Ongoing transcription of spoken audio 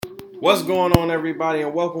What's going on, everybody,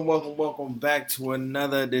 and welcome back to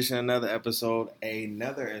another edition, another episode,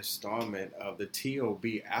 another installment of the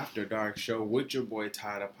T.O.B. After Dark Show with your boy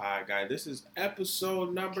Ty the Pie Guy. This is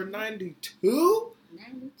episode number 92?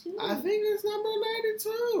 92? I think it's number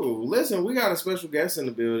 92. Listen, we got a special guest in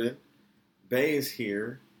the building. Bay is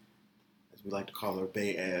here, as we like to call her,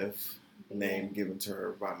 Bay Ev, name given to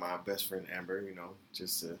her by my best friend Amber,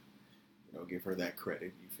 just to, give her that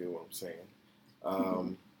credit. You feel what I'm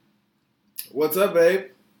saying? What's up, babe?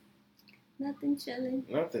 Nothing chilling.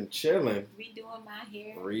 Nothing chilling. Redoing my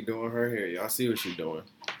hair. Redoing her hair. Y'all see what she's doing.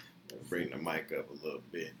 Bring the mic up a little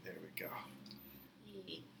bit. There we go.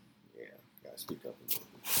 Yeah. Gotta speak up a little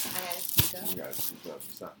bit. I gotta speak up? You gotta speak up.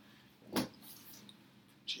 Stop.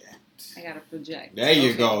 Project. I gotta project. There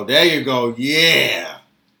you go. There you go. Yeah.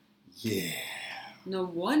 Yeah. No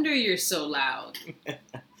wonder you're so loud.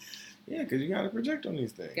 Yeah, because you gotta project on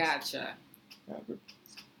these things. Gotcha.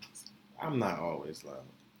 I'm not always loud.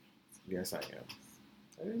 Yes, I am.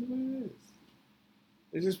 That is what it is.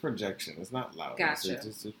 It's just projection. It's not loud. Gotcha.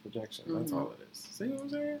 It's just projection. That's all it is. See what I'm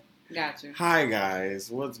saying? Gotcha. Hi,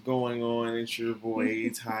 guys. What's going on? It's your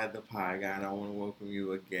boy, Ty the Pie Guy, and I want to welcome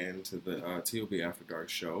you again to the T.O.B. After Dark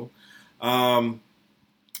Show.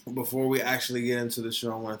 Before we actually get into the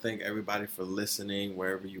show, I want to thank everybody for listening,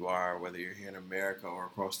 wherever you are, whether you're here in America or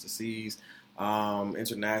across the seas.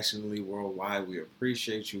 Internationally, worldwide, we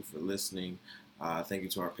appreciate you for listening. Thank you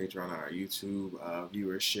to our Patreon and our YouTube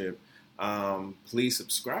viewership. Please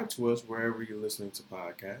subscribe to us wherever you're listening to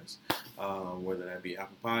podcasts, whether that be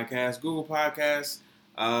Apple Podcasts, Google Podcasts,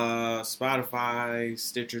 Spotify,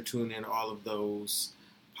 Stitcher, TuneIn, all of those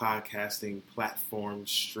podcasting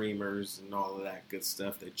platforms, streamers, and all of that good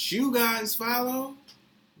stuff that you guys follow.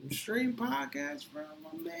 You stream podcasts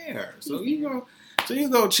from there. So you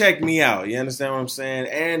go check me out. You understand what I'm saying?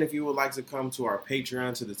 And if you would like to come to our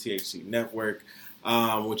Patreon, to the THC Network,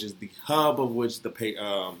 which is the hub of which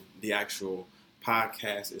the actual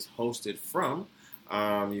podcast is hosted from,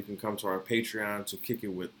 you can come to our Patreon to kick it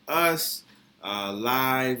with us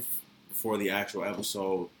live before the actual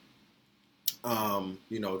episode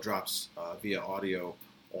drops via audio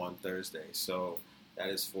on Thursday. So that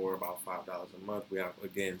is for about $5 a month. We have,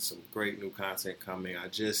 again, some great new content coming. I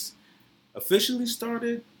just officially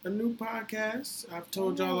started a new podcast. I've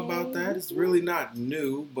told y'all about that. It's really not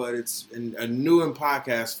new, but it's a new in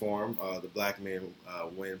podcast form, the Black Men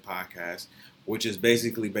Win podcast, which is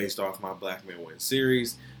basically based off my Black Men Win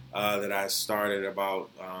series that I started about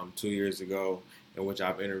 2 years ago, in which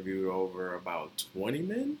I've interviewed over about 20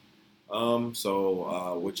 men.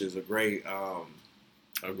 Which is a great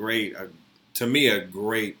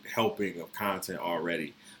helping of content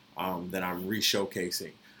already that I'm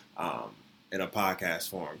re-showcasing in a podcast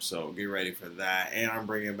form. So get ready for that. And I'm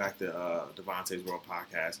bringing back the Devontae's World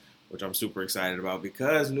podcast, which I'm super excited about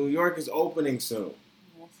because New York is opening soon.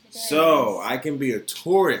 Yes, it is. So I can be a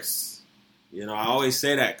tourist. I always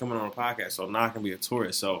say that coming on a podcast. So now I can be a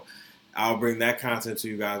tourist. So I'll bring that content to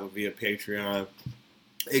you guys via Patreon,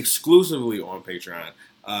 exclusively on Patreon,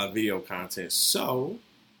 video content. So,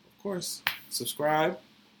 of course, subscribe.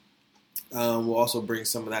 We'll also bring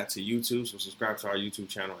some of that to YouTube, so subscribe to our YouTube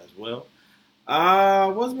channel as well.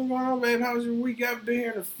 What's been going on, babe? How's your week? I've been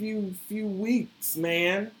here in a few weeks,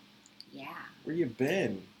 man. Yeah. Where you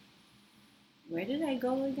been? Where did I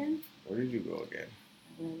go again? Where did you go again?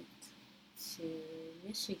 I went to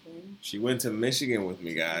Michigan. She went to Michigan with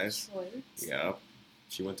me, guys. Detroit. Yep.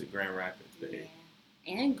 She went to Grand Rapids, babe.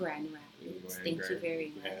 Yeah. And Grand Rapids. Thank you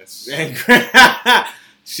very much. Yes.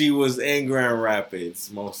 She was in Grand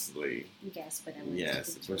Rapids mostly. Yes, but I went to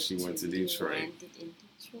Detroit. But she went to Detroit. We landed in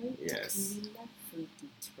Detroit. Yes. And we left from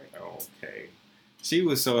Detroit. Okay. She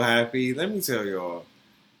was so happy. Let me tell y'all.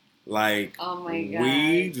 Like, oh my God.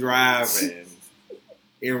 We driving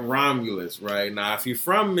in Romulus, right? Now, if you're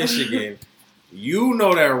from Michigan, you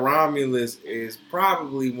know that Romulus is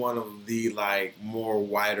probably one of the, more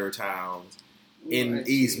whiter towns in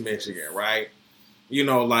East Michigan, right?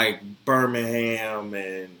 Like Birmingham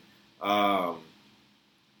and,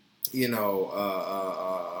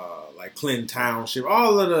 like Clinton Township,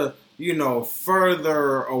 all of the,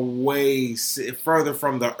 further away, further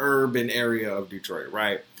from the urban area of Detroit,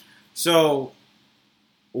 right? So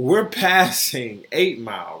we're passing 8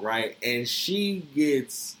 Mile, right? And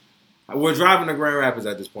we're driving to Grand Rapids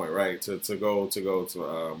at this point, right? To go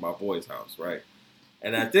to my boy's house, right?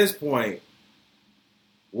 And at this point,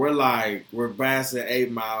 we're passing 8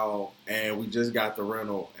 Mile, and we just got the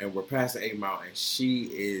rental, and we're passing 8 Mile, and she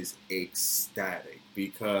is ecstatic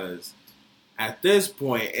because at this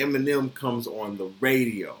point, Eminem comes on the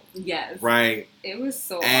radio. Yes. Right? It was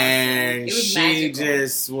so awesome. And it was she magical.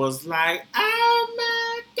 just was like, oh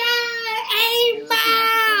my God,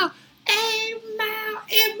 Eminem.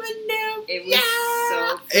 It was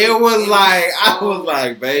so cute. It was like, I was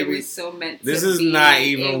like, baby. It was so meant to this be. is not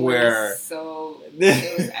even it where.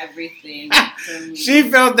 It was everything for me. She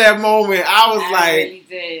felt that moment. I was like. Really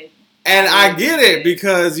did. And I get it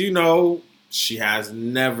because, you know, she has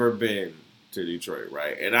never been to Detroit,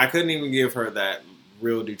 right? And I couldn't even give her that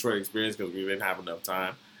real Detroit experience because we didn't have enough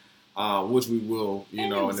time, which we will, you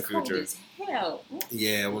know, in the future. Cold as hell.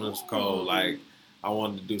 Yeah, when it was cold, like I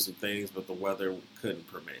wanted to do some things, but the weather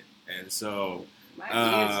couldn't permit, and so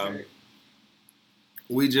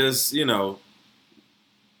we just, you know,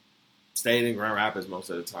 stayed in Grand Rapids most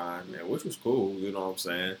of the time, and which was cool. You know what I'm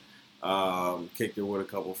saying? Kicked it with a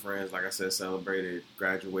couple friends. Like I said, celebrated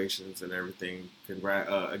graduations and everything.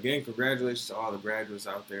 Again, congratulations to all the graduates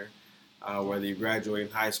out there. Whether you graduate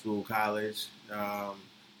in high school, college,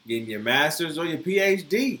 getting your master's or your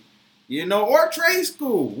PhD, you know, or trade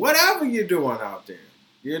school, whatever you're doing out there,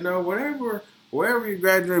 you know, wherever you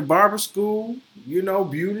graduate, barber school, you know,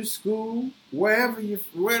 beauty school, wherever.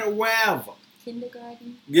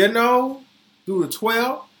 Kindergarten. You know, through the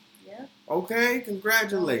 12. Yeah. Okay,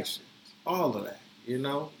 congratulations. All of that. You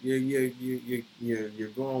know, you're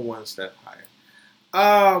going one step higher.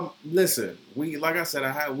 Listen, like I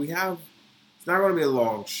said, we have. It's not going to be a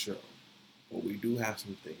long show, but we do have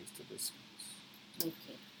some things to discuss.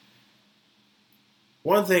 Okay.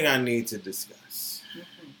 One thing I need to discuss.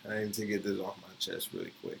 Mm-hmm. I need to get this off my chest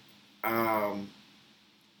really quick.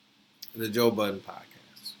 The Joe Budden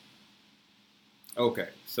podcast. Okay,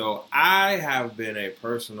 so I have been a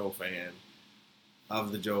personal fan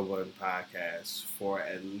of the Joe Budden podcast for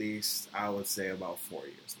at least, I would say, about 4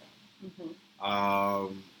 years now.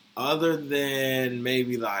 Mm-hmm. Other than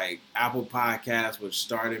maybe like Apple Podcasts, which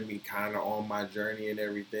started me kind of on my journey and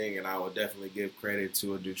everything, and I would definitely give credit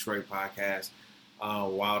to a Detroit podcast,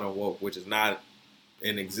 Wild and Woke, which is not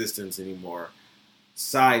in existence anymore.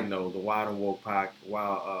 Side note: the Wild and Woke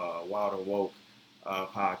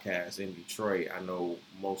podcast in Detroit. I know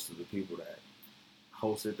most of the people that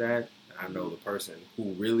hosted that. I know the person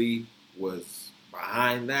who really was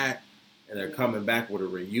behind that, and they're coming back with a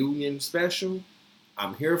reunion special.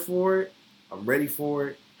 I'm here for it. I'm ready for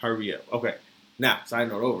it. Hurry up. Okay. Now, side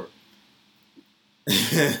note over.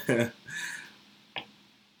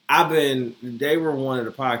 They were one of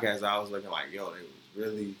the podcasts I was looking like, yo,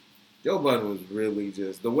 Joe Budden was really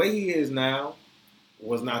just, the way he is now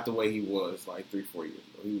was not the way he was like 3-4 years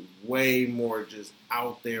ago. He was way more just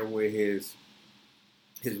out there with his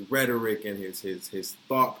rhetoric and his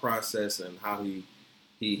thought process and how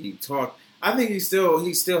he talked. I think he still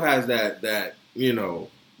has that, you know,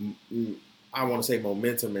 I want to say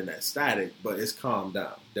momentum in that static, but it's calmed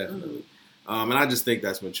down, definitely. Mm-hmm. And I just think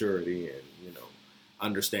that's maturity and, you know,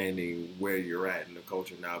 understanding where you're at in the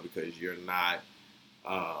culture now because you're not,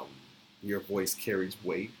 your voice carries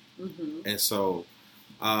weight. Mm-hmm. And so,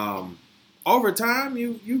 over time,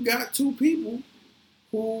 you got two people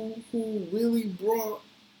who really brought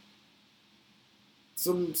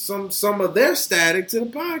some of their static to the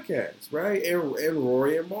podcast, right? And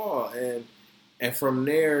Rory and Mal. And from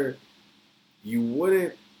there, you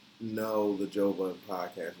wouldn't know the Joe Budden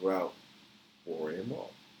podcast without Rory and Mal,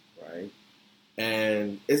 right?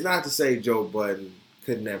 And it's not to say Joe Budden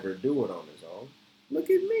could never do it on his own. Look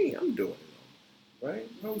at me, I'm doing it on, right?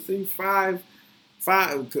 Hosting five,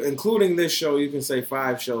 including this show, you can say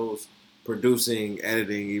 5 shows, producing,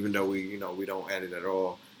 editing, even though we don't edit at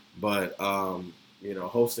all. But you know,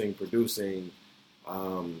 hosting, producing,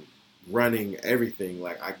 running everything.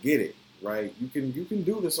 Like, I get it, right? You can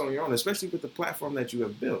do this on your own, especially with the platform that you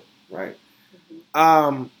have built, right?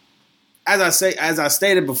 Mm-hmm. As I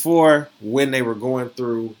stated before, when they were going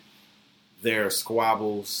through their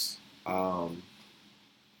squabbles,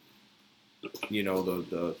 you know,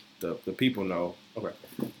 the people know. Okay.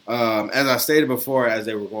 As I stated before, as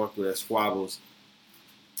they were going through their squabbles,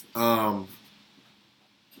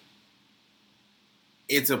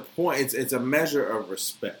 it's a measure of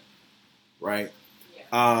respect, right?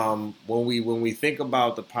 Yeah. When we think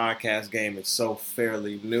about the podcast game, it's so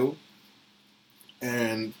fairly new,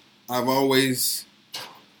 and I've always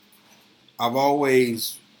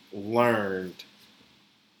learned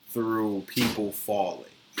through people falling,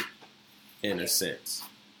 in a sense,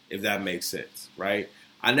 if that makes sense, right?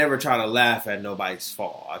 I never try to laugh at nobody's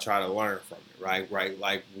fall. I try to learn from it, right?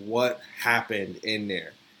 Like, what happened in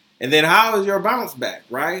there? And then how is your bounce back,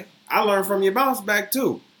 right? I learned from your bounce back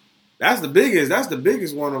too. That's the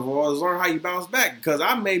biggest one of all, is learn how you bounce back. Because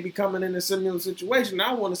I may be coming in a similar situation. And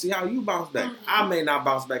I want to see how you bounce back. Mm-hmm. I may not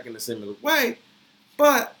bounce back in a similar way,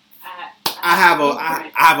 but I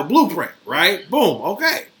have a blueprint, right? Boom,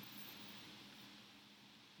 okay.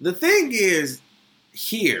 The thing is,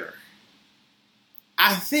 here,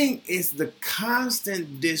 I think it's the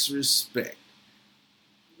constant disrespect.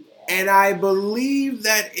 And I believe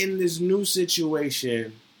that in this new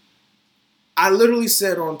situation, I literally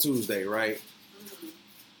said on Tuesday, right?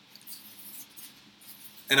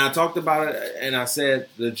 And I talked about it, and I said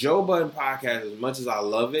the Joe Budden podcast, as much as I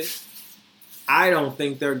love it, I don't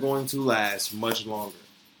think they're going to last much longer.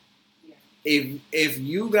 Yeah. If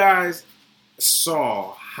you guys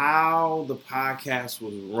saw how the podcast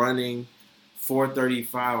was running,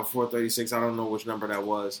 435 or 436, I don't know which number that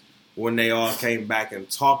was, when they all came back and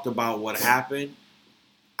talked about what happened,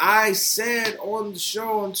 I said on the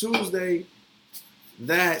show on Tuesday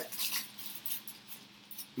that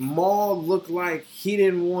Mal looked like he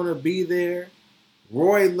didn't want to be there.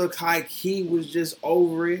 Roy looked like he was just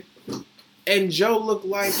over it. And Joe looked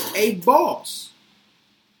like a boss.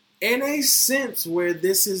 In a sense where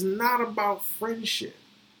this is not about friendship.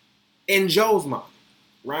 In Joe's mind,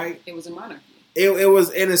 right? It was a monarchy. It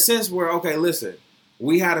was in a sense where, okay, listen,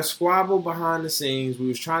 we had a squabble behind the scenes. We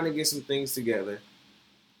was trying to get some things together.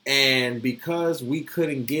 And because we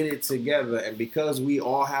couldn't get it together, and because we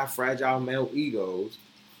all have fragile male egos,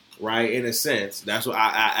 right, in a sense, that's what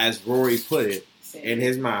I as Rory put it in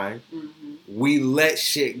his mind, we let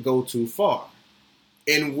shit go too far.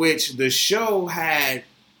 In which the show had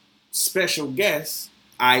special guests,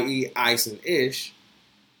 i.e. Ice and Ish,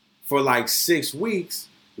 for like 6 weeks,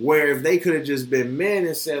 where if they could have just been men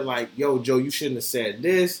and said like, yo, Joe, you shouldn't have said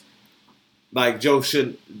this. Like, Joe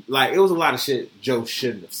shouldn't, like, it was a lot of shit Joe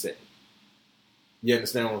shouldn't have said. You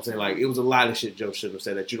understand what I'm saying? Like, it was a lot of shit Joe shouldn't have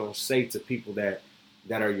said that you don't say to people that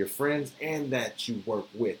are your friends and that you work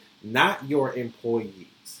with, not your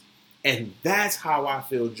employees. And that's how I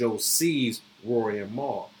feel Joe sees Rory and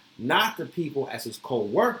Mal. Not the people as his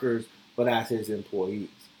co-workers, but as his employees.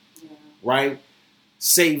 Yeah. Right?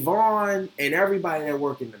 Savon and everybody that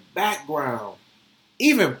work in the background,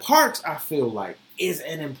 even Parks, I feel like, is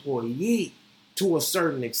an employee to a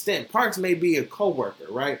certain extent. Parks may be a co-worker,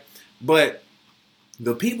 right? But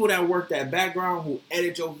the people that work that background, who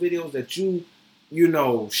edit your videos that you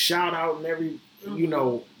know, shout out and every, you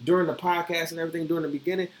know, during the podcast and everything during the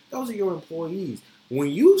beginning, those are your employees. When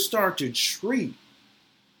you start to treat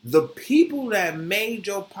the people that made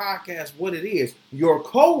your podcast what it is, your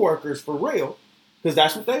co-workers for real, because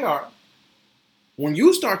that's what they are. When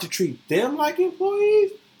you start to treat them like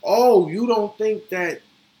employees, oh, you don't think that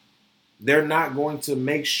they're not going to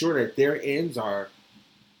make sure that their ends are,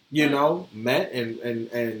 you know, met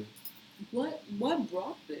and what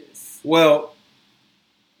brought this? Well,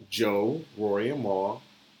 Joe, Rory, and Mal,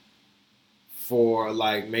 for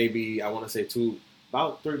like maybe, I want to say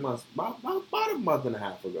about 3 months, about a month and a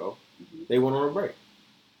half ago, they went on a break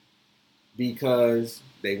because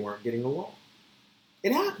they weren't getting along.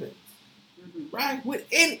 It happens. Right? With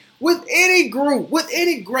any group, with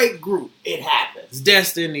any great group, it happens.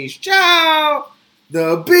 Destiny's Child,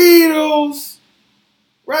 the Beatles,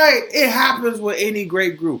 right? It happens with any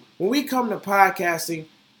great group. When we come to podcasting,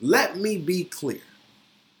 let me be clear.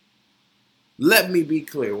 Let me be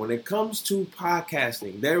clear. When it comes to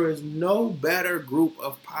podcasting, there is no better group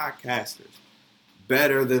of podcasters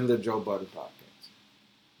better than the Joe Budden podcast.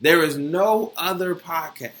 There is no other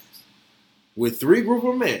podcast with 3 group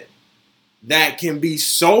of men that can be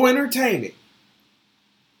so entertaining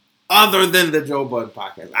other than the Joe Budden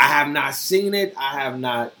podcast. I have not seen it. I have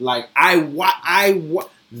not, like,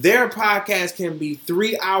 their podcast can be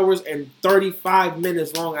 3 hours and 35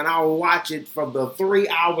 minutes long, and I'll watch it for the 3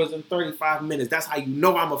 hours and 35 minutes. That's how you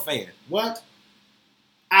know I'm a fan. What?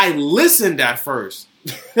 I listened at first.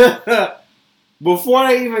 Before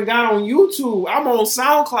they even got on YouTube, I'm on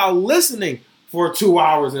SoundCloud listening for 2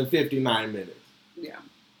 hours and 59 minutes. Yeah.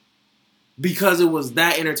 Because it was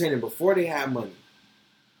that entertaining before they had money.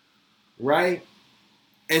 Right?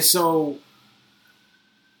 And so,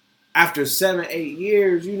 after 7-8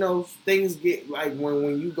 years, you know, things get like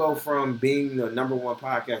when you go from being the number one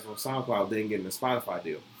podcast on SoundCloud, then getting the Spotify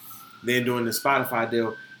deal. Then doing the Spotify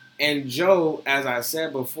deal. And Joe, as I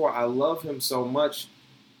said before, I love him so much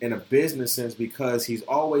in a business sense because he's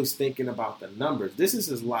always thinking about the numbers. This is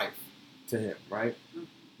his life to him, right?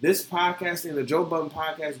 This podcasting, the Joe Budden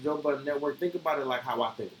podcast, Joe Budden Network, think about it like how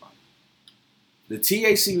I think about it. The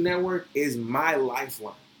THC Network is my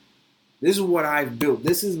lifeline. This is what I've built.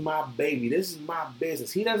 This is my baby. This is my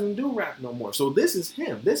business. He doesn't do rap no more. So this is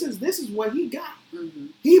him. This is what he got. Mm-hmm.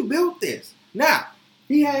 He built this. Now,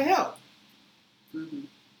 he had help. Mm-hmm.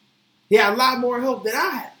 He had a lot more help than I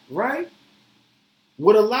had, right?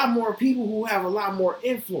 With a lot more people who have a lot more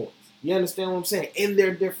influence. You understand what I'm saying? In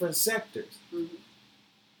their different sectors. Mm-hmm.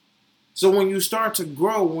 So when you start to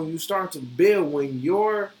grow, when you start to build, when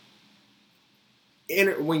your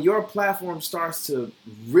platform starts to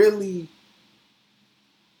really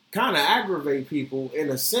kind of aggravate people, in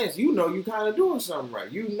a sense, you know you kind of doing something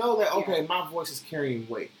right. You know that, okay, my voice is carrying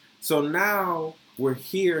weight. So now we're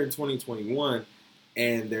here in 2021,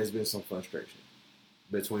 and there's been some frustration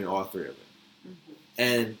between all three of them. Mm-hmm.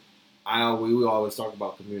 And we always talk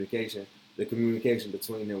about communication. The communication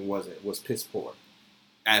between them was piss poor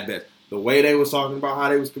at best. The way they was talking about how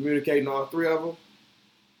they was communicating, all three of them,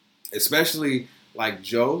 especially like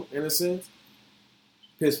Joe, in a sense,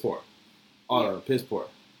 piss poor. All of them, piss poor.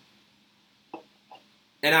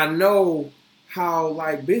 And I know how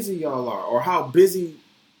like busy y'all are, or how busy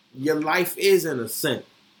your life is, in a sense,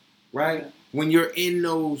 right? When you're in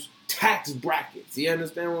those tax brackets, you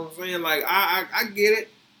understand what I'm saying? Like I get it.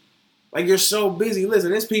 Like, you're so busy.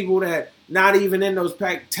 Listen, there's people that not even in those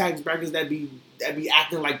tax brackets that be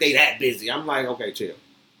acting like they that busy. I'm like, okay, chill.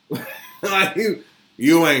 Like,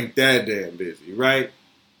 you ain't that damn busy, right?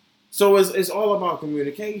 So it's all about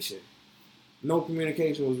communication. No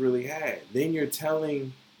communication was really had. Then you're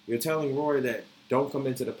telling Rory that don't come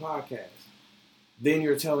into the podcast. Then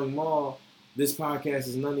you're telling Mal this podcast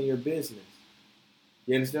is none of your business.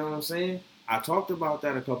 You understand what I'm saying? I talked about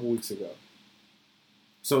that a couple weeks ago.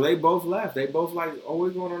 So they both left. They both like, oh,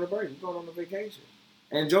 we're going on a break. We're going on a vacation.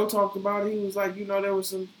 And Joe talked about it. He was like, there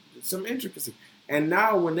was some intricacy. And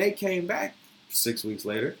now when they came back 6 weeks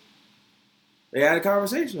later, they had a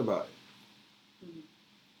conversation about it.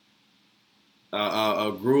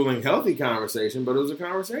 A grueling, healthy conversation, but it was a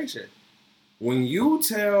conversation. When you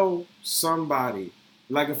tell somebody,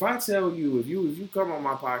 like if I tell you, if you come on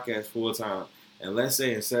my podcast full time, and let's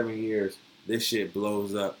say in 7 years, this shit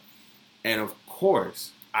blows up, and of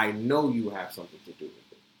course, I know you have something to do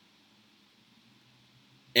with it.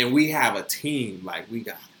 And we have a team, like we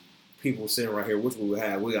got people sitting right here, which we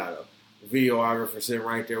have. We got a videographer sitting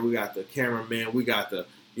right there. We got the cameraman. We got the,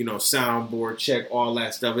 soundboard check, all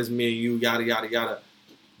that stuff. It's me and you, yada, yada, yada.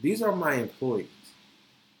 These are my employees.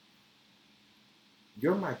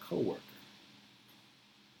 You're my coworker.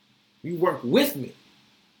 You work with me.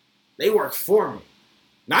 They work for me.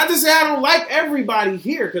 Not to say I don't like everybody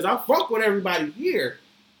here, because I fuck with everybody here.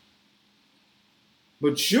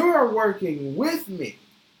 But you're working with me.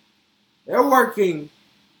 They're working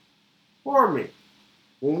for me.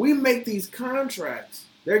 When we make these contracts,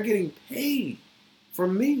 they're getting paid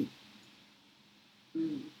from me.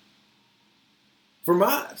 From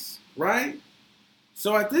us, right?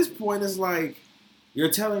 So at this point, it's like,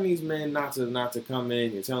 you're telling these men not to come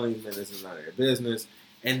in. You're telling these men this is none of their business.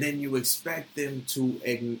 And then you expect them to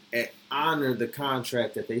honor the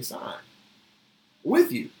contract that they signed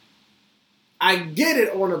with you. I get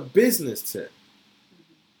it on a business tip.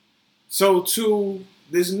 So to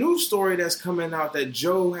this new story that's coming out that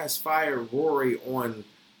Joe has fired Rory on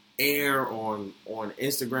air, on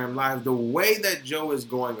Instagram Live, the way that Joe is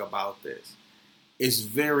going about this is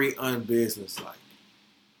very unbusinesslike.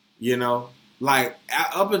 Like,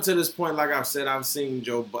 up until this point, like I've said, I've seen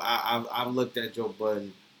Joe. I've looked at Joe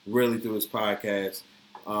Budden really through his podcast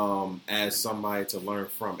as somebody to learn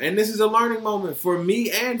from, and this is a learning moment for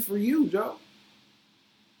me and for you, Joe.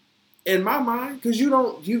 In my mind, because you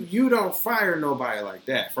don't fire nobody like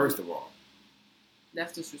that. First of all,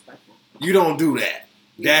 that's disrespectful. You don't do that.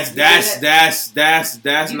 That's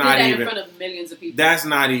not even in front of millions of people. That's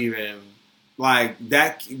not even. Like,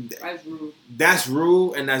 that's rude. That's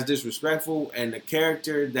rude and that's disrespectful. And the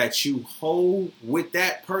character that you hold with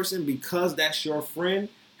that person, because that's your friend,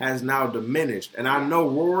 has now diminished. And I know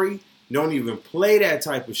Rory don't even play that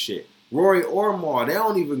type of shit. Rory or Mal, they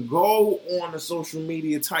don't even go on the social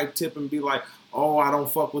media type tip and be like, oh, I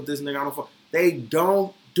don't fuck with this nigga. They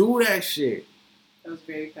don't do that shit. That was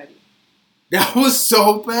very petty. That was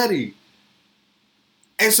so petty.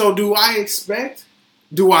 And so do I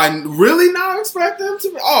really not expect them to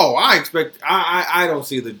be? Oh, I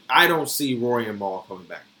don't see Rory and Mal coming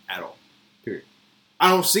back at all. Period. I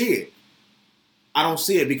don't see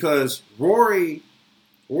it because Rory's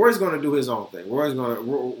going to do his own thing.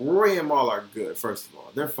 Rory and Mal are good, first of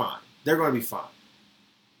all. They're fine. They're going to be fine.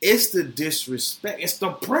 It's the disrespect. It's the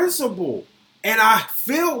principle. And I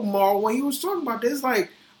feel Mal when he was talking about this,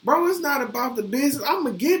 like, bro, it's not about the business. I'm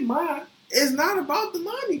going to get mine. It's not about the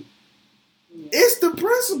money. Yeah. It's the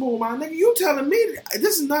principle, my nigga. You telling me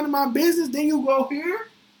this is none of my business, then you go here?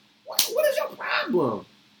 What is your problem?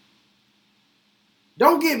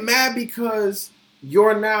 Don't get mad because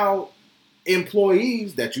you're now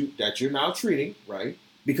employees that you're now treating, right?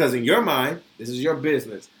 Because in your mind, this is your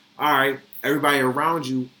business. All right, everybody around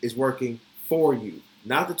you is working for you,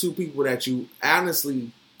 not the two people that you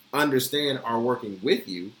honestly understand are working with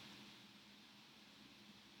you.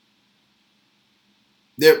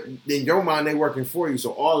 In your mind, they're working for you,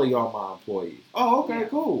 so all of y'all my employees. Oh, okay,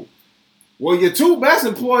 cool. Well, your two best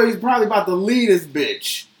employees probably about to lead this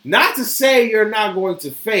bitch. Not to say you're not going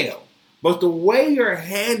to fail, but the way you're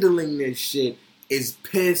handling this shit is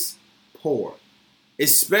piss poor.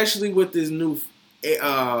 Especially with this new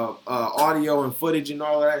audio and footage and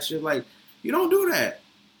all of that shit. Like, you don't do that.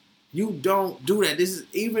 You don't do that. This is,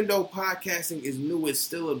 even though podcasting is new, it's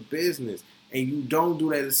still a business. And you don't do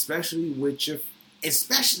that, especially with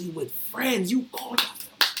friends. You call your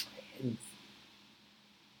friends.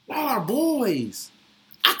 Y'all are boys.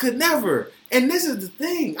 I could never. And this is the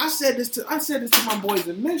thing. I said this to my boys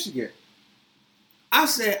in Michigan. I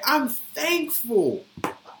said, I'm thankful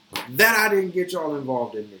that I didn't get y'all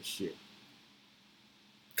involved in this shit.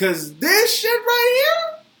 Cause this shit right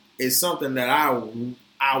here is something that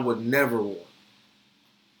I would never want.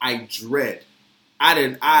 I dread.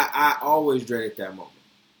 I always dreaded that moment.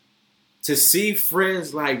 To see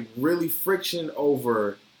friends like really friction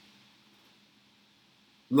over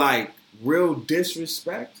like real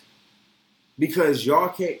disrespect because y'all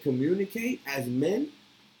can't communicate as men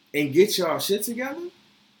and get y'all shit together.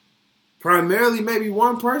 Primarily maybe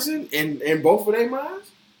one person and both of their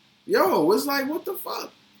minds. Yo, it's like, what the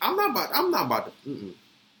fuck? I'm not about to.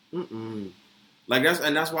 Like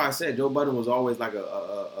that's why I said Joe Budden was always like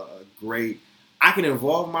a great. I can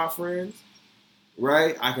involve my friends,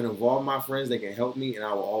 right? I can involve my friends. They can help me, and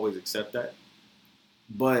I will always accept that.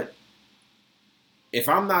 But if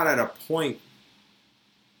I'm not at a point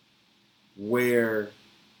where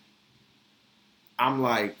I'm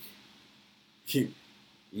like,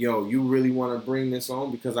 yo, you really want to bring this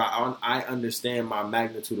on? Because I understand my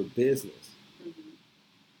magnitude of business. Mm-hmm.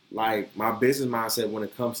 Like, my business mindset when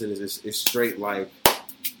it comes to this is straight like,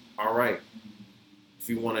 all right, if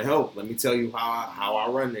you want to help, let me tell you how I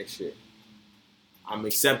run this shit. I'm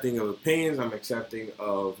accepting of opinions. I'm accepting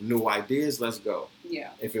of new ideas. Let's go.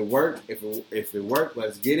 Yeah. If it worked, if it worked,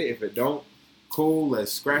 let's get it. If it don't, cool.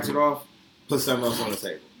 Let's scratch it off. Put something else on the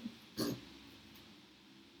table.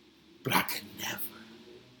 But I could never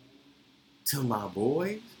tell my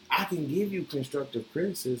boys. I can give you constructive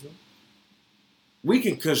criticism. We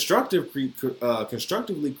can constructively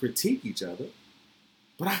critique each other.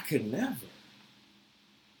 But I could never.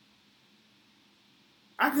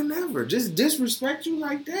 I can never just disrespect you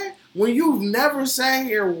like that when you've never sat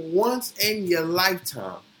here once in your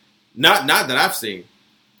lifetime. Not that I've seen,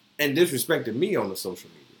 and disrespected me on the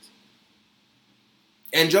social medias.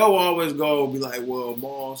 And Joe always be like, "Well,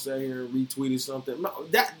 Maul sat here and retweeted something." No,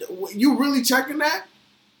 that you really checking that?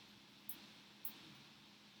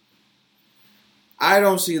 I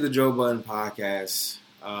don't see the Joe Budden podcast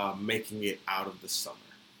making it out of the summer.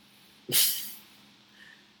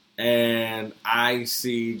 And I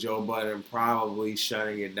see Joe Budden probably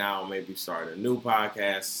shutting it down, maybe starting a new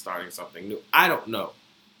podcast, starting something new. I don't know.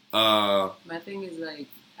 My thing is, like,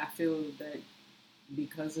 I feel that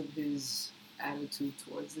because of his attitude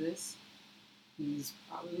towards this, he's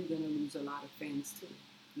probably going to lose a lot of fans, too.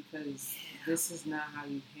 Because this is not how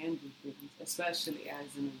you handle things, especially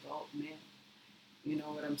as an adult man. You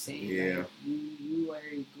know what I'm saying? Yeah. Like, you are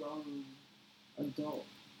a grown adult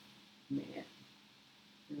man.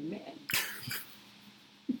 You're a man.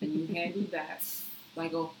 And you handle that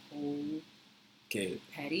like a whole kid,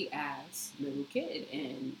 petty ass little kid,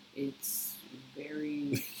 and it's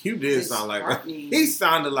very. You did sound like he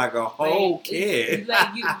sounded like a whole kid.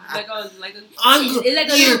 Like you're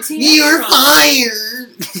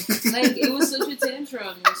fired. Like, it was such a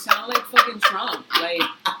tantrum. You sound like fucking Trump. Like,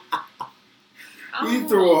 he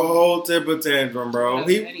threw a whole temper tantrum, bro.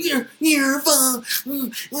 You're fine.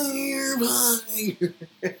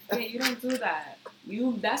 Yeah, you don't do that.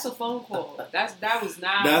 That's a phone call. That was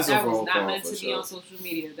not meant to be on social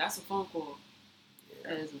media. That's a phone call. Yeah.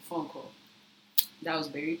 That is a phone call. That was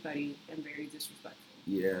very petty and very disrespectful.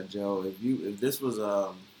 Yeah, Joe. If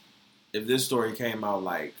this story came out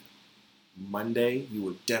like Monday, you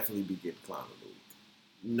would definitely be getting clowned of the week.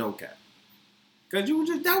 No cap. Cause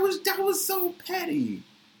that was so petty,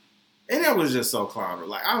 and that was just so clowner.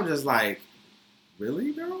 Like, I was just like,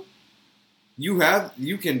 really, bro? You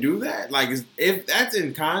can do that. Like, if that's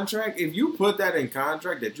in contract, if you put that in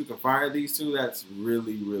contract that you can fire these two, that's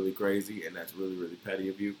really, really crazy, and that's really, really petty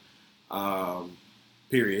of you.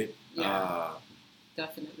 Period. Yeah,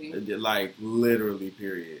 definitely. Like, literally,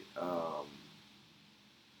 period.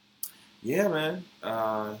 Yeah, man.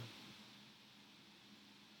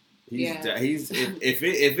 He's if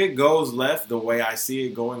it goes left the way I see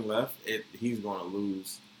it going left, he's going to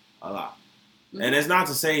lose a lot. Mm-hmm. And it's not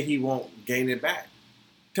to say he won't gain it back,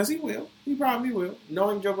 because he will. He probably will.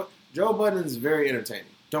 Knowing Joe Budden's very entertaining.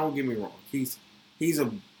 Don't get me wrong. He's a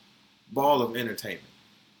ball of entertainment.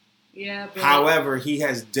 Yeah. But however, he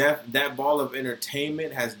has that ball of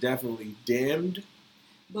entertainment has definitely dimmed.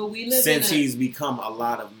 But we live since he's become a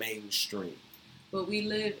lot of mainstream. But we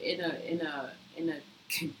live in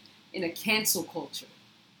a cancel culture.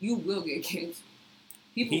 You will get canceled.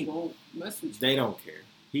 People won't mess with you. They don't care.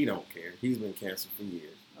 He don't care. He's been canceled for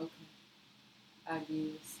years. Okay. I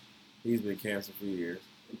guess. He's been canceled for years.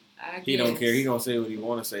 I guess. He don't care. He gonna say what he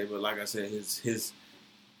want to say. But like I said, he's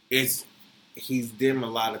dimmed a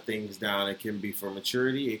lot of things down. It can be for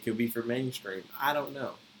maturity. It could be for mainstream. I don't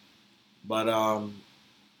know. But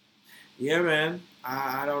yeah, man.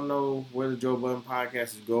 I don't know where the Joe Budden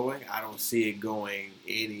podcast is going. I don't see it going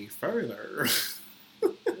any further.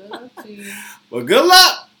 Good luck to you. But good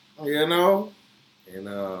luck, you know. And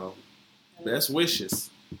best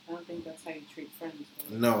wishes. I don't think that's how you treat friends.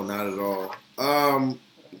 No, not at all.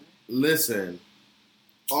 Listen.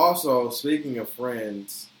 Also, speaking of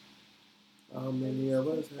friends, how many of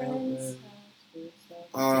us have been?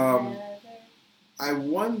 I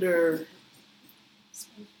wonder.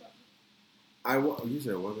 You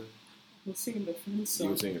said what? I was singing the Friends song.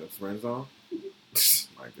 You were singing the Friends song?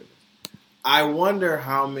 My goodness. I wonder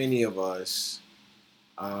how many of us,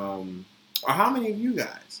 or how many of you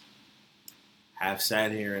guys, have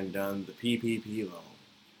sat here and done the PPP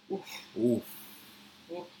loan. Oof.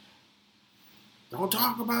 Don't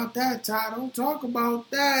talk about that, Ty. Don't talk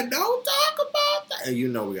about that. Don't talk about that. And you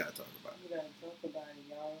know we gotta talk about it. We gotta talk about it,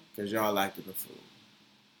 y'all. Because y'all acting a fool.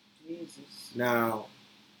 Jesus. Now,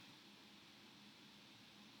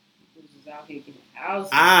 out here getting houses.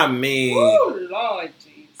 I mean, woo, Lord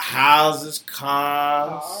Jesus. Houses,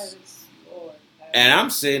 cars. Lord. And I'm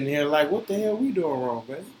sitting here like, what the hell we doing wrong,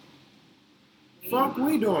 baby? Fuck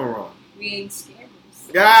we doing wrong? We ain't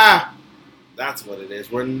scammers. Yeah, that's what it is.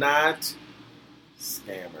 We're not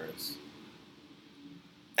scammers.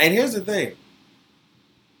 And here's the thing.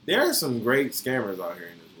 There are some great scammers out here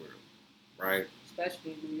in this world, right?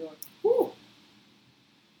 Especially in New York. Woo.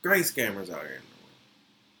 Great scammers out here in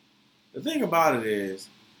the thing about it is,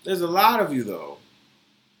 there's a lot of you, though,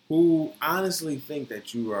 who honestly think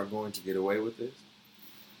that you are going to get away with this.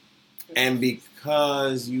 And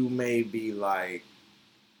because you may be, like,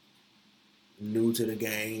 new to the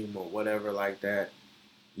game or whatever like that,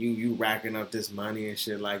 you racking up this money and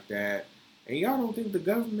shit like that, and y'all don't think the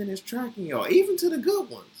government is tracking y'all, even to the good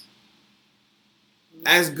ones.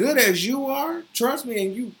 As good as you are, trust me,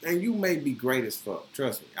 and you may be great as fuck.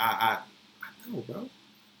 Trust me. I know, bro.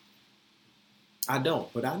 I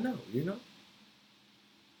don't, but I know, you know?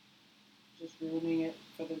 Just ruining it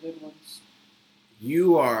for the good ones.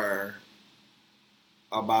 You are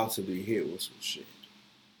about to be hit with some shit.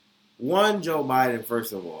 One, Joe Biden,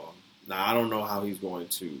 first of all. Now, I don't know how he's going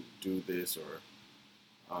to do this or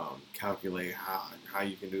calculate how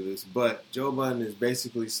you can do this, but Joe Biden is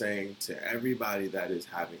basically saying to everybody that is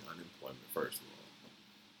having unemployment, first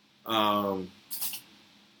of all,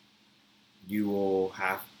 you will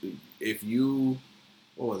have to, if you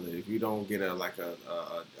don't get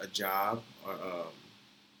a job,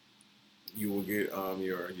 you will get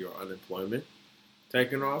your unemployment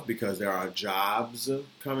taken off, because there are jobs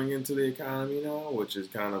coming into the economy now, which is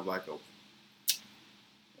kind of like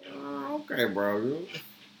okay, bro,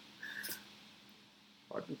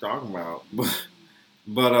 what you talking about?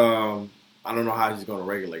 But I don't know how he's going to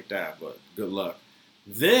regulate that, but good luck.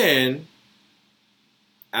 Then,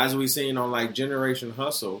 as we seen on like Generation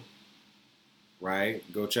Hustle, right?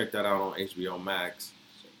 Go check that out on HBO Max.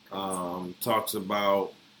 Talks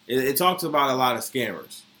about a lot of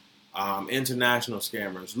scammers, international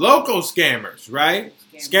scammers, local scammers, right?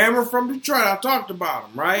 Scammer from Detroit, I talked about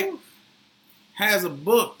him, right? Has a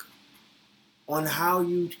book on how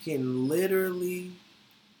you can literally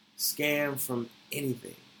scam from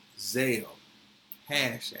anything: Zelle,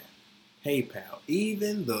 Cash App, PayPal,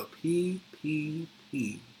 even the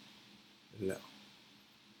PPP loan.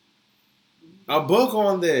 A book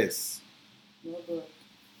on this. No book.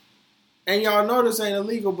 And y'all know this ain't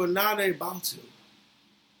illegal, but now they about to.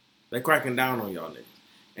 They cracking down on y'all niggas.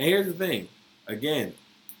 And here's the thing. Again,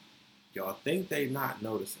 Y'all think they not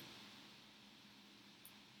noticing.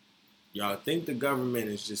 Y'all think the government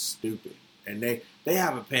is just stupid. And they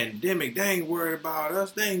have a pandemic. They ain't worried about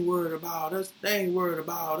us. They ain't worried about us. They ain't worried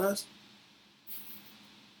about us.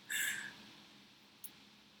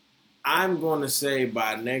 I'm going to say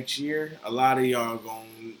by next year, a lot of y'all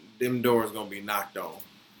them doors going to be knocked on.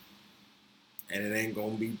 And it ain't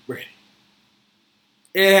going to be pretty.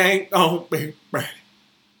 It ain't going to be pretty.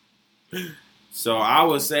 So I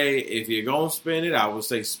would say if you're going to spend it, I would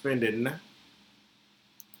say spend it now.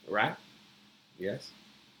 Right? Yes.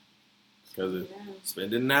 Because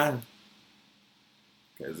spend it now.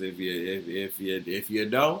 Because if you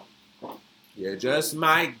don't, you just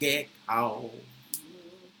might get caught.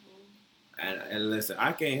 And listen,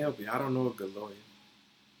 I can't help you. I don't know a good lawyer.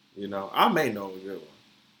 You know, I may know a good one,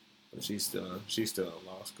 but she's still in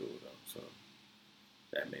law school though, so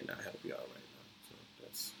that may not help you out right now. So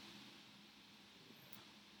that's,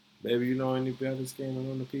 baby, you know any better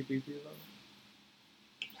scamming on the PPP loan?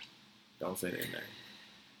 Don't say their name.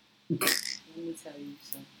 Let me tell you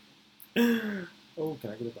something. Oh, can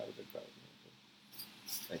I get about a big card?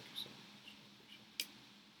 Thank you so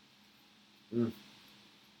much.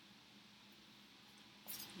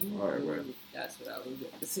 All right, man. That's what I was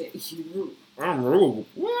going to say. You rude. I'm rude.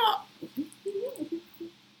 What?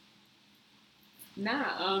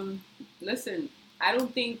 Nah, listen, I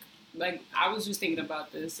don't think, like, I was just thinking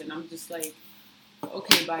about this, and I'm just like,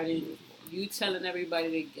 okay, Biden, you telling everybody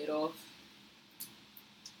to get off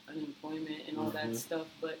unemployment and all that stuff,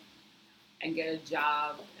 and get a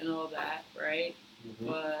job and all that, right? Mm-hmm.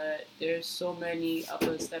 But there's so many of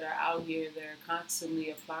us that are out here that are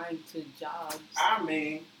constantly applying to jobs. I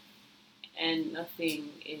mean, and nothing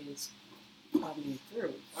is coming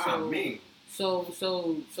through. So,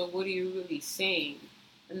 So what are you really saying?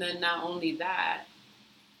 And then not only that,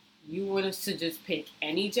 you want us to just pick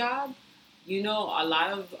any job? You know, a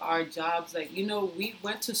lot of our jobs, like, you know, we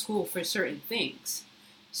went to school for certain things.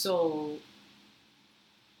 So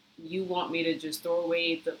you want me to just throw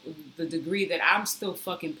away the degree that I'm still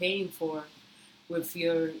fucking paying for with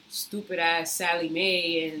your stupid ass Sally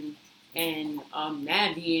Mae and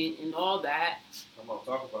Navi and all that. Come on,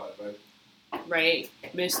 talk about it, baby. Right,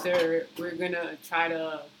 Mister, we're gonna try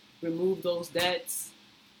to remove those debts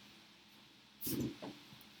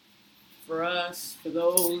for us, for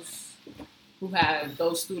those who have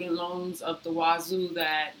those student loans up the wazoo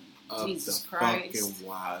that up Jesus the Christ. Fucking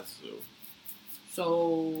wazoo.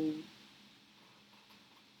 So,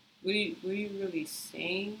 what are you really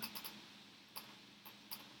saying?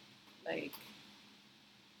 Like,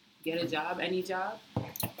 get a job, any job?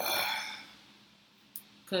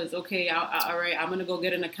 Because, okay, all right, I'm going to go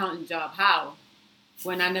get an accountant job. How?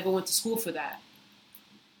 When I never went to school for that.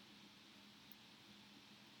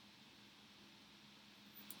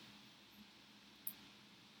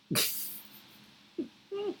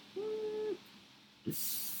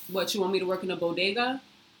 What, you want me to work in a bodega?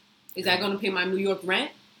 Is that going to pay my New York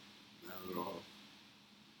rent? No.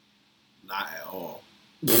 Not at all.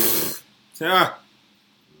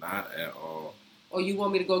 Not at all. Or you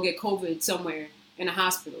want me to go get COVID somewhere in a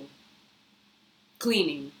hospital?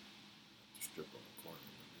 Cleaning. Strip on the corner.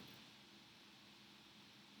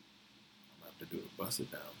 I'm going to have to do a bust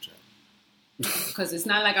it down check. Because it's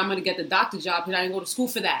not like I'm going to get the doctor job because I didn't go to school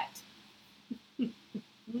for that.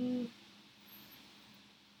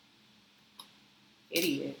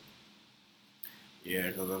 Idiot. Yeah,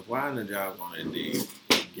 because applying the job on Indeed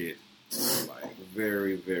get like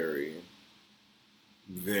very, very,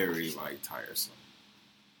 very like tiresome.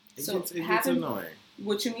 It gets annoying.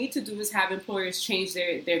 What you need to do is have employers change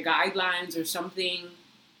their guidelines or something.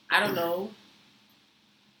 I don't know.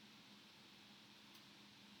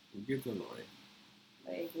 It gets annoying.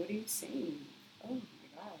 Like, what are you saying? Oh my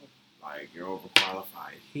God. Like, you're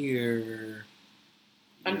overqualified here.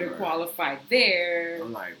 Underqualified there.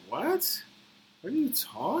 I'm like, what? What are you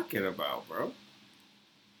talking about, bro?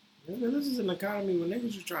 This is an economy where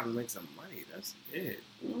niggas are trying to make some money. That's it.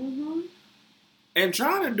 Mm-hmm. And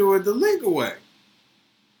trying to do it the legal way.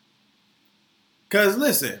 Because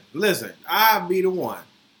listen, I'll be the one.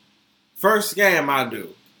 First scam I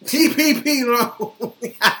do. PPP loan.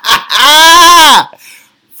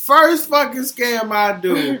 First fucking scam I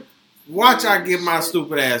do. Watch I get my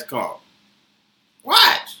stupid ass caught.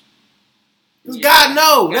 Watch. Because God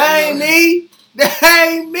knows. That ain't me. That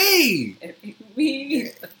ain't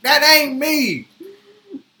me. That ain't me.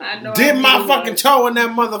 I know. Dip my fucking toe in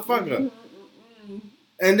that motherfucker.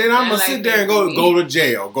 And then I'm going to sit there and go to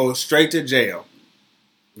jail. Go straight to jail.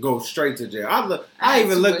 Go straight to jail. I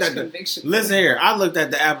even looked at the... Listen here. I looked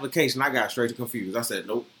at the application. I got straight to confused. I said,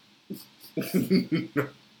 nope.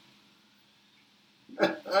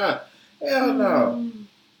 Hell no.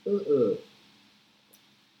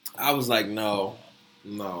 I was like, no.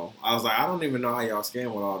 I was like, I don't even know how y'all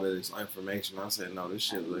scan with all this information. I said, no, this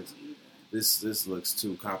shit looks, this looks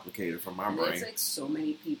too complicated for my brain. There's like so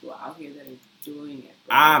many people out here that are doing it.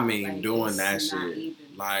 Bro. I mean, like, doing that shit.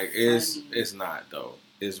 Like, it's not though.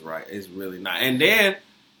 It's right. It's really not. And then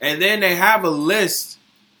they have a list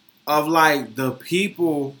of like the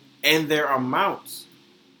people and their amounts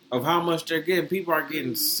of how much they're getting. People are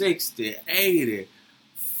getting 60, 80,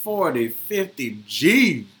 40, 50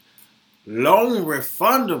 G's. Loan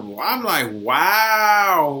refundable. I'm like,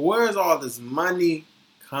 wow, where's all this money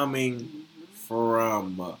coming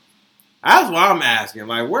from? That's what I'm asking.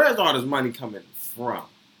 Like, where's all this money coming from?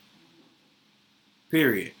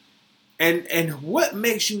 Period. And what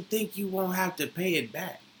makes you think you won't have to pay it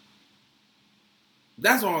back?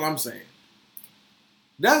 That's all I'm saying.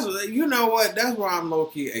 That's, you know what? That's why I'm low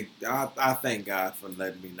key. I thank God for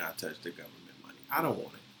letting me not touch the government money. I don't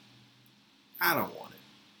want it.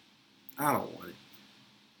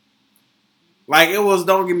 Like, it was,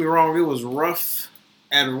 don't get me wrong, it was rough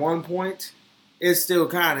at one point. It still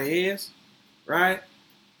kind of is, right?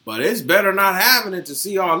 But it's better not having it to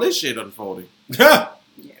see all this shit unfolding. Yeah,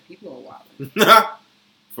 people are wild.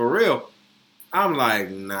 For real. I'm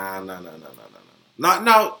like, nah.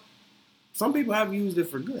 Now, some people have used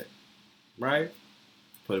it for good, right?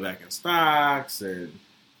 Put it back in stocks and,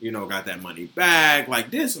 you know, got that money back. Like,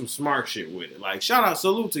 did some smart shit with it. Like, shout out,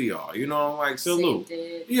 salute to y'all. You know, like, salute.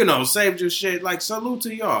 You know, saved your shit. Like, salute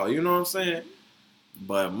to y'all. You know what I'm saying?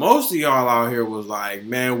 But most of y'all out here was like,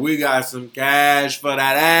 man, we got some cash for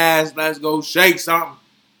that ass. Let's go shake something.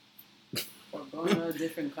 Or going to a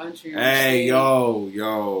different country. Hey,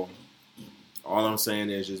 yo. All I'm saying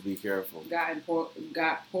is just be careful. Got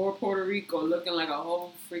poor Puerto Rico looking like a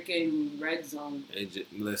whole freaking red zone.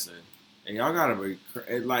 Listen. And y'all gotta be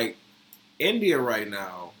like India right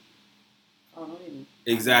now. Oh, no,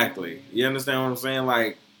 exactly. You understand what I'm saying?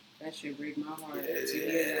 Like, that should break my heart.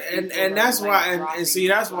 And that's why, and see,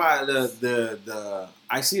 that's why the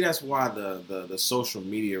social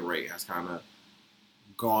media rate has kind of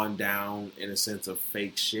gone down in a sense of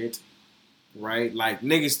fake shit, right? Like,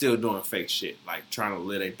 niggas still doing fake shit, like trying to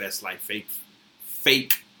live their best life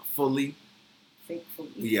fakefully.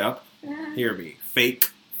 Yep. Hear me,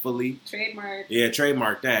 fakefully. Trademark. Yeah,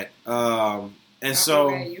 trademark that. And so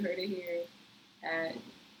you heard it here at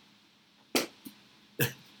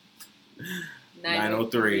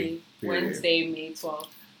 9:03 Wednesday, May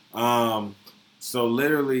 12th. So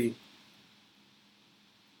literally,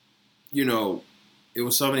 you know, it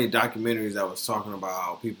was so many documentaries that was talking about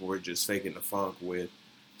how people were just faking the funk with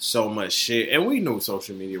so much shit, and we knew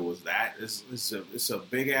social media was that. It's a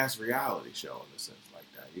big ass reality show in a sense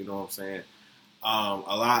like that. You know what I'm saying?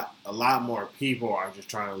 A lot more people are just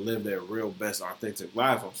trying to live their real best authentic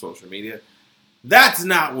life on social media. That's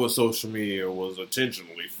not what social media was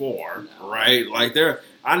intentionally for, right? Like,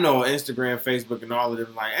 I know Instagram, Facebook, and all of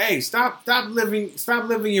them. Like, hey, stop living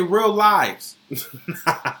your real lives.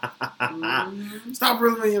 Stop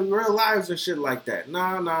living your real lives and shit like that.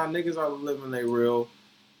 Nah, niggas are living their real,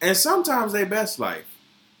 and sometimes their best life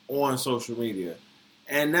on social media,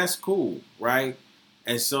 and that's cool, right?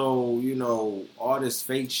 And so, you know, all this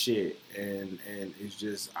fake shit and it's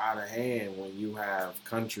just out of hand when you have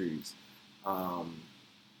countries,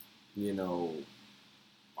 you know,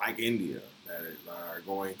 like India that are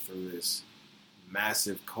going through this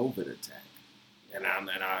massive COVID attack. And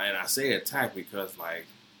I say attack because, like,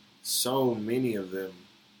 so many of them,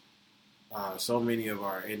 so many of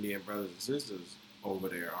our Indian brothers and sisters over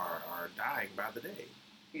there are dying by the day.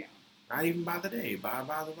 Yeah. Not even by the day, by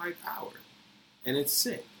the like hour. And it's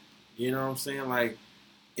sick. You know what I'm saying? Like,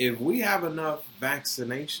 if we have enough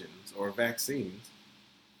vaccinations or vaccines,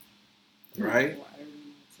 right?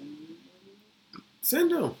 Send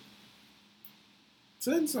them.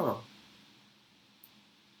 Send some.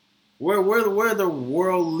 We're the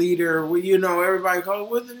world leader. You know, everybody calls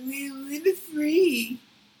we're the free.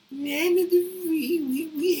 Man of the free.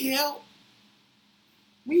 We help.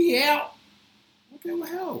 We help. Okay, well,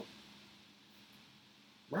 help.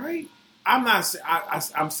 Right?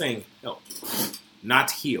 I'm saying help,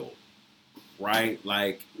 not heal, right?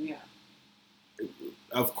 Like, yeah.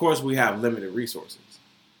 Of course we have limited resources,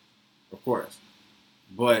 of course,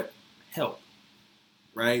 but help,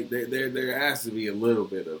 right? There has to be a little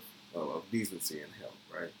bit of decency and help,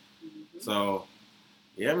 right? Mm-hmm. So,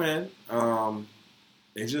 yeah, man.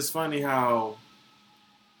 It's just funny how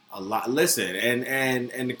a lot. Listen,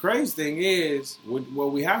 and the crazy thing is,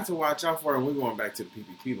 what we have to watch out for, and we're going back to the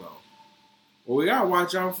PPP loan. What we gotta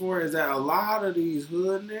watch out for is that a lot of these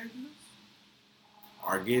hood niggas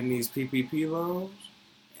are getting these PPP loans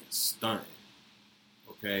and stunting.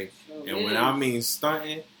 Okay? Sure and when I mean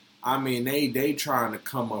stunting, I mean they trying to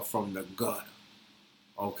come up from the gutter.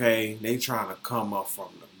 Okay? They trying to come up from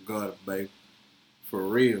the gutter, baby. For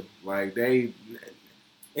real. Like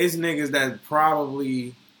it's niggas that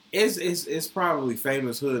probably it's probably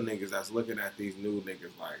famous hood niggas that's looking at these new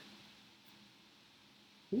niggas like,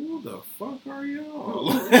 who the fuck are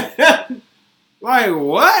y'all? Like,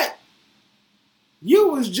 what? You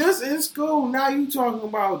was just in school. Now you talking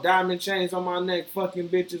about diamond chains on my neck, fucking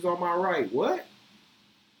bitches on my right. What?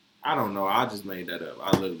 I don't know. I just made that up.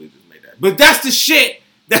 I literally just made that. But that's the shit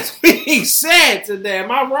that's being said today.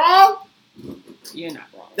 Am I wrong? You're not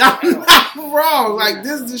wrong. I'm not wrong. Like,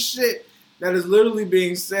 this is the shit that is literally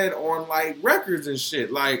being said on, like, records and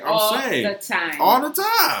shit. Like, I'm saying. All the time. All the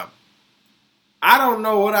time. I don't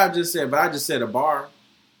know what I just said, but I just said a bar.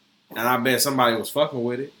 And I bet somebody was fucking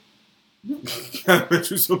with it. I bet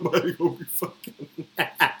you somebody gonna be fucking.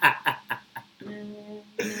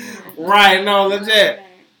 Right, no, legit.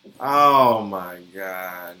 Oh my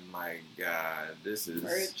god. This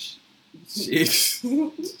is Jesus.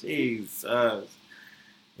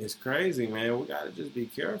 It's crazy, man. We gotta just be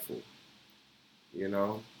careful. You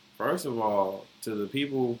know, first of all, to the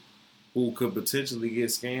people who could potentially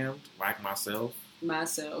get scammed, like myself.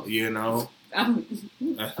 You know. I'm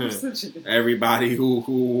such a everybody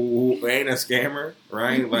who ain't a scammer,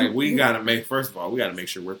 right? Like we gotta make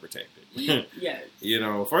sure we're protected. Yes. You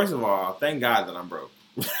know, first of all, thank God that I'm broke.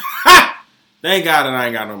 Thank God that I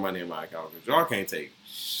ain't got no money in my account because y'all can't take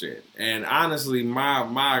shit. And honestly,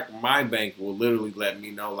 my bank will literally let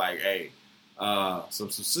me know, like, hey,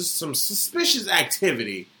 some suspicious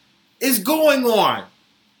activity is going on.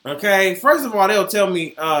 Okay, first of all, they'll tell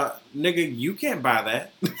me, nigga, you can't buy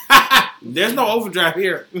that. There's no overdraft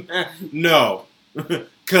here. No.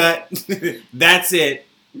 Cut. That's it.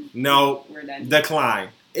 No. We're done. Decline.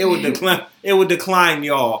 It would decline. It would decline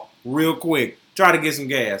y'all real quick. Try to get some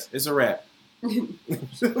gas. It's a wrap.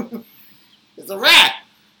 It's a wrap.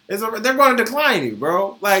 They're going to decline you,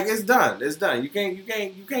 bro. Like, it's done. It's done. You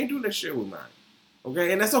can't do this shit with mine.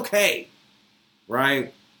 Okay, and that's okay,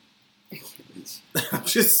 right? I'm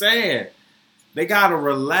just saying, they gotta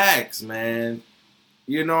relax, man.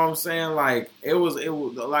 You know what I'm saying? Like it was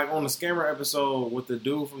like on the scammer episode with the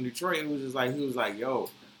dude from Detroit. It was just like he was like, "Yo,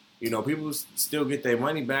 you know, people still get their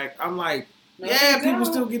money back." I'm like, "Yeah, people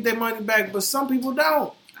still get their money back, but some people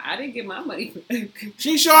don't." I didn't get my money back.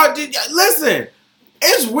 She sure did. Listen,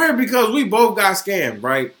 it's weird because we both got scammed,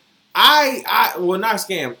 right? Well, not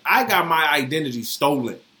scammed. I got my identity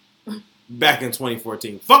stolen back in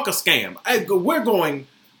 2014. Fuck a scam. We're going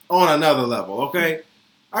on another level, okay?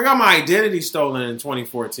 I got my identity stolen in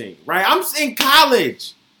 2014, right? I'm in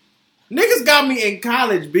college. Niggas got me in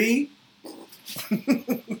college, B. Niggas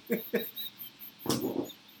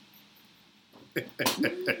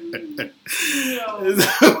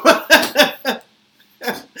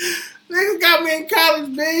got me in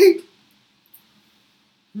college, B.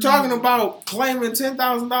 Talking about claiming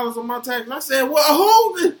 $10,000 on my tax. And I said, well,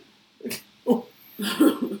 hold it.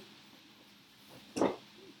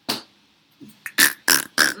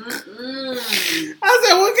 I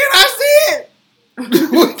said, well, can I see it?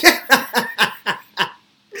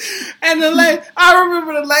 And the lady, I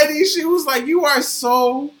remember the lady, she was like, you are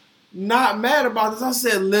so not mad about this. I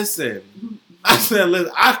said, listen,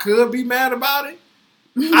 I could be mad about it.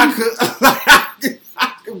 I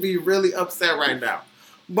could be really upset right now.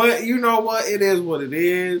 But you know what? It is what it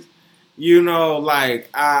is. You know, like,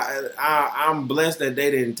 I'm blessed that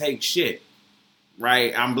they didn't take shit,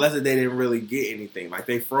 right? I'm blessed that they didn't really get anything. Like,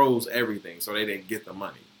 they froze everything, so they didn't get the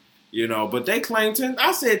money. You know, but they claimed 10.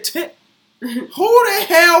 I said, 10. Who the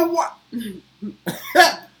hell? What?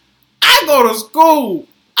 I go to school.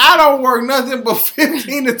 I don't work nothing but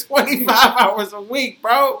 15 to 25 hours a week,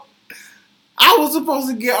 bro. I was supposed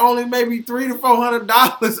to get only maybe $300 to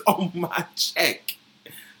 $400 on my check.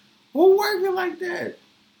 Who working like that?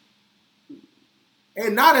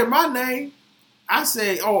 And not in my name. I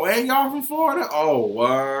said, oh, and y'all from Florida? Oh,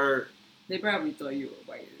 word. They probably thought you were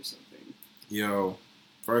white or something. Yo,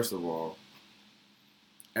 first of all,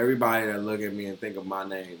 everybody that look at me and think of my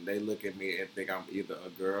name, they look at me and think I'm either a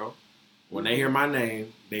girl. When they hear my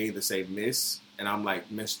name, they either say Miss, and I'm like,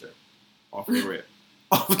 Mr. Off the rip.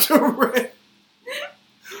 Off the rip.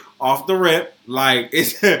 Off the rip. Like,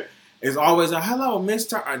 it's always a hello,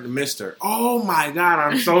 Mr. Mr. Oh my God,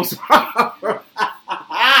 I'm so sorry.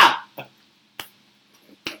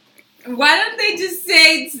 Why don't they just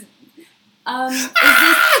say,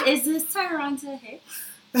 is this Toronto Hicks?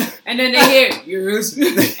 And then they hear, yes.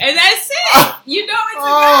 And that's it. You know it's a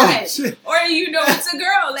guy. Shit. Or already you know it's a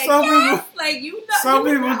girl. Like, some yes, people, like you know. Some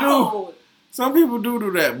you people know. do. Some people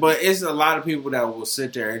do that, but it's a lot of people that will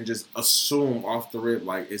sit there and just assume off the rip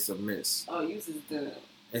like it's a miss. Oh, you just the.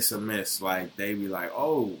 It's a miss. Like they be like,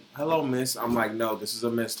 "Oh, hello, miss." I'm like, "No, this is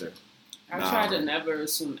a mister." I try to never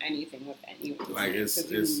assume anything with anyone. Like it's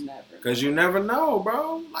never because you never know,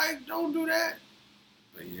 bro. Like don't do that.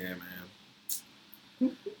 But yeah,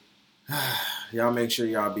 man. Y'all make sure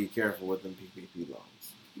y'all be careful with them PPP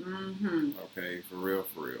loans. Mm-hmm. Okay, for real.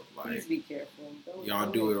 Like, please be careful. Y'all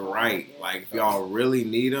do it right. Like if y'all really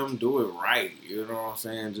need them, do it right. You know what I'm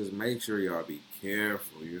saying? Just make sure y'all be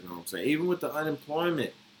careful. You know what I'm saying? Even with the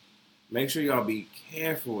unemployment. Make sure y'all be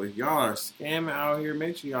careful. If y'all are scamming out here,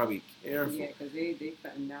 make sure y'all be careful. Yeah, because they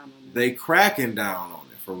cutting down on it. They cracking down on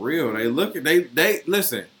it for real. They look at they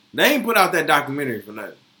listen. They ain't put out that documentary for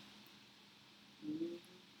nothing. Mm-hmm.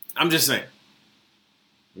 I'm just saying.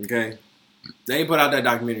 Okay, they ain't put out that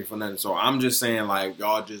documentary for nothing. So I'm just saying, like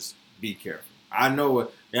y'all just be careful. I know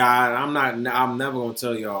it. Yeah, I'm not. I'm never gonna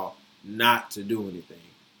tell y'all not to do anything,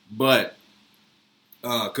 but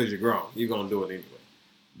because you're grown, you're gonna do it anyway.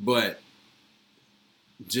 But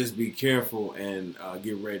just be careful and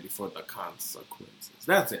get ready for the consequences.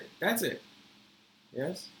 That's it.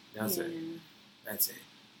 Yes? That's it.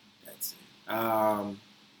 Oh,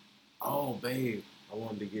 babe, I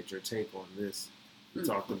wanted to get your take on this. We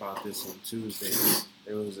talked about this on Tuesday.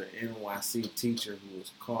 There was an NYC teacher who was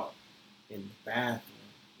caught in the bathroom.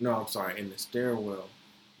 No, I'm sorry, in the stairwell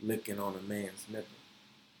licking on a man's nipple.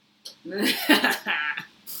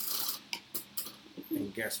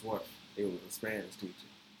 And guess what? It was a Spanish teacher.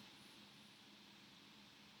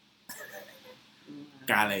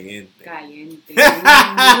 Caliente. Muy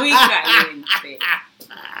caliente.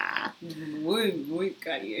 Muy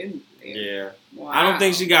caliente. Yeah. Wow. I don't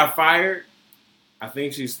think she got fired. I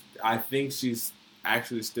think she's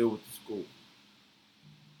actually still with the school.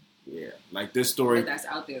 Yeah. Like this story. But that's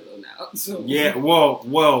out there though now. So. Yeah.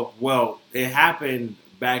 Well. It happened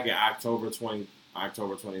back in October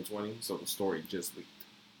 2020. So the story just leaked.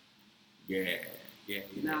 Yeah.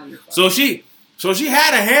 So she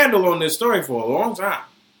had a handle on this story for a long time.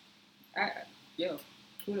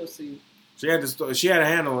 Kudos to you. She had a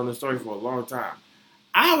handle on the story for a long time.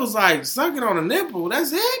 I was like, sucking on a nipple,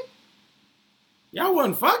 that's it? Y'all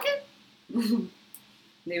wasn't fucking?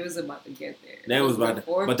 They was about to get there.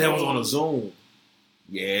 But that was on a Zoom.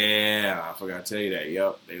 Yeah, I forgot to tell you that.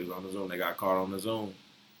 Yep, they was on the Zoom. They got caught on the Zoom.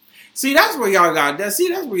 See, that's where y'all that's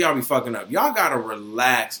where y'all be fucking up. Y'all gotta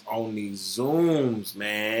relax on these Zooms,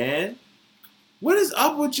 man. What is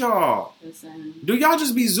up with y'all? Listen. Do y'all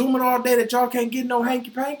just be Zooming all day that y'all can't get no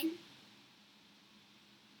hanky-panky?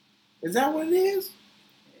 Is that what it is? It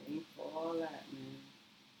ain't for all that,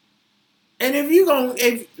 man. And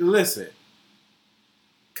listen,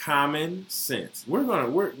 common sense. We're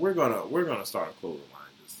gonna start a clothing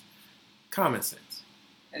line. Just common sense.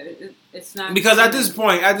 It's not because at this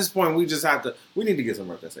point, we need to get some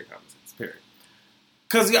work that say common sense. Period.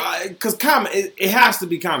 Because it has to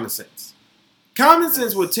be common sense. Common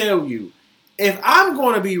sense will tell you if I'm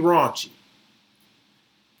going to be raunchy,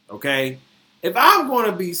 okay? If I'm going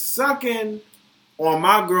to be sucking on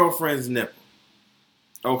my girlfriend's nipple,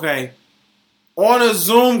 okay, on a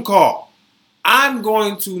Zoom call, I'm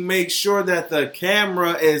going to make sure that the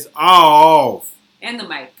camera is off. And the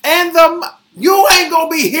mic. You ain't going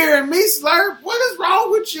to be hearing me slurp. What is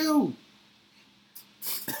wrong with you?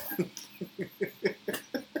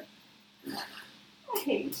 I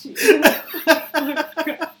hate you.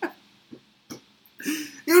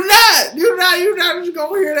 You're not just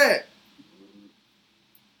going to hear that.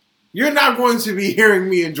 You're not going to be hearing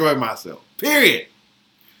me enjoy myself. Period.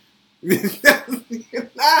 You're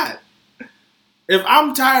not. If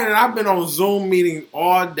I'm tired and I've been on Zoom meetings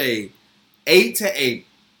all day, 8 to 8,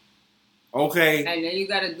 okay? And then you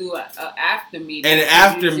got to do an after meeting. And an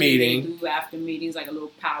after meeting. They do after meetings, like a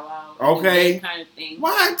little powwow. Okay. Kind of thing.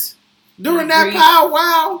 What? During that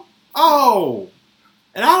powwow? Oh.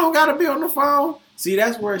 And I don't got to be on the phone? See,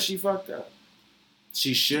 that's where she fucked up.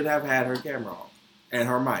 She should have had her camera on and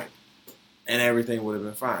her mic. And everything would have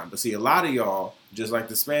been fine. But see, a lot of y'all, just like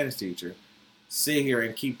the Spanish teacher, sit here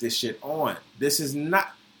and keep this shit on. This is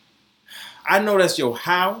not... I know that's your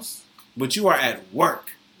house, but you are at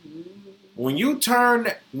work. When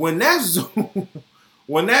that Zoom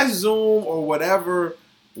or whatever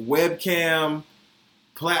webcam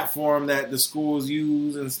platform that the schools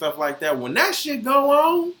use and stuff like that, when that shit go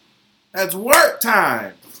on, that's work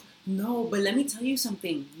time. No, but let me tell you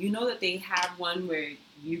something. You know that they have one where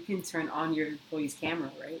you can turn on your employee's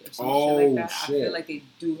camera, right? Or some shit like that. Shit. I feel like they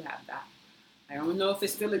do have that. I don't know if it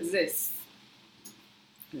still exists.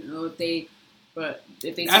 You know, if they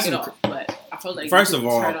take it off. But I felt like first of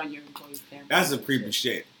all, turn on your employee's camera. That's some creepy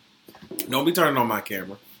shit. Don't be turning on my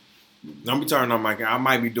camera. Don't be turning on my camera. I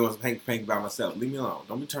might be doing some hanky by myself. Leave me alone.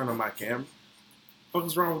 Don't be turning on my camera. What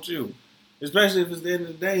is wrong with you? Especially if it's the end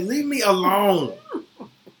of the day. Leave me alone.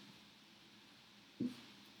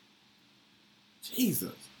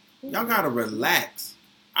 Jesus. Y'all gotta relax.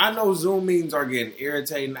 I know Zoom meetings are getting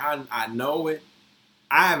irritating. I know it.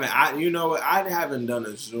 I haven't done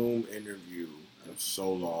a Zoom interview in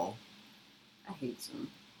so long. I hate Zoom.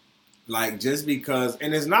 Like, just because,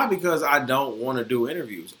 and it's not because I don't want to do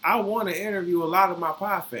interviews. I want to interview a lot of my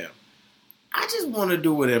pod fam. I just want to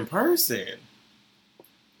do it in person.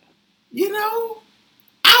 You know?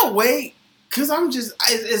 I'll wait. Cause I'm just,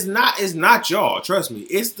 it's not y'all. Trust me.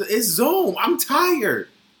 It's Zoom. I'm tired.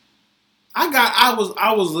 I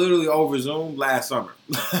was literally over Zoom last summer.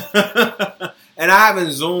 And I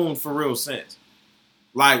haven't Zoomed for real since.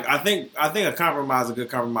 Like, I think a good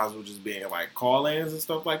compromise would just be like call-ins and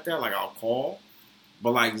stuff like that. Like, I'll call.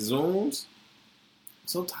 But like Zooms, I'm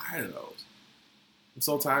so tired of those.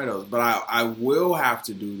 But I will have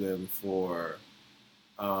to do them for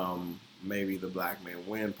maybe the Black Men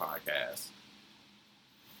Win podcast.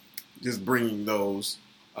 Just bringing those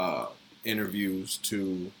interviews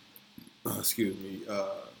to, YouTube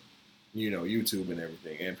and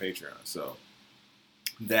everything, and Patreon. So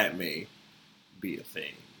that may be a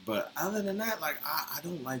thing. But other than that, like, I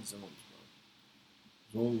don't like Zooms,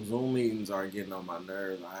 bro. Zoom meetings are getting on my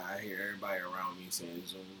nerves. I hear everybody around me saying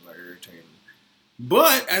Zooms are irritating.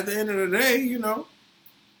 But at the end of the day,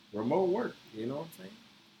 remote work. You know what I'm saying?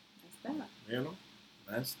 That's that.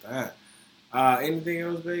 That's that. Anything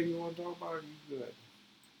else, baby, you want to talk about? Or you good?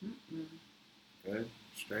 Mm-mm. Good?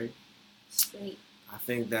 Straight? Straight. I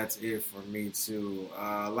think that's it for me, too.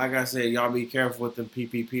 Like I said, y'all be careful with them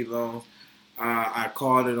PPP loans. I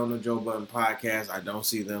called it on the Joe Budden podcast. I don't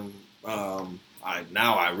see them. I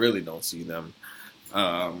really don't see them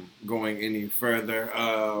going any further.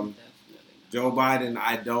 Joe Biden,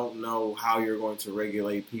 I don't know how you're going to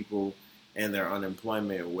regulate people and their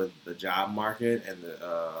unemployment with the job market and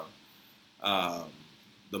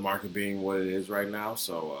the market being what it is right now.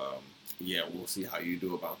 So, we'll see how you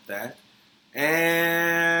do about that. And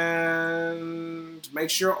make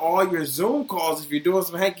sure all your Zoom calls, if you're doing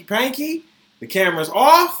some hanky-panky, the camera's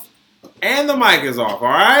off and the mic is off, all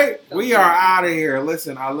right? We are out of here.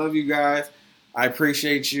 Listen, I love you guys. I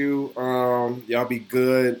appreciate you. Y'all be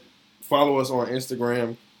good. Follow us on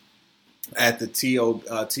Instagram at the T.O.B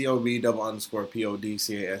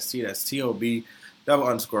 _PODCAST. That's T.O.B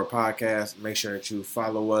 _podcast. Make sure that you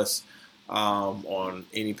follow us on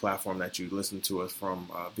any platform that you listen to us from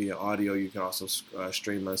via audio. You can also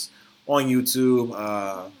stream us on YouTube.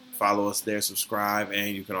 Follow us there, subscribe,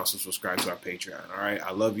 and you can also subscribe to our Patreon. All right,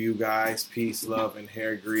 I love you guys. Peace, love, and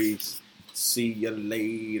hair grease. See you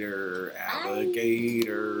later,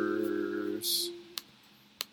 alligators.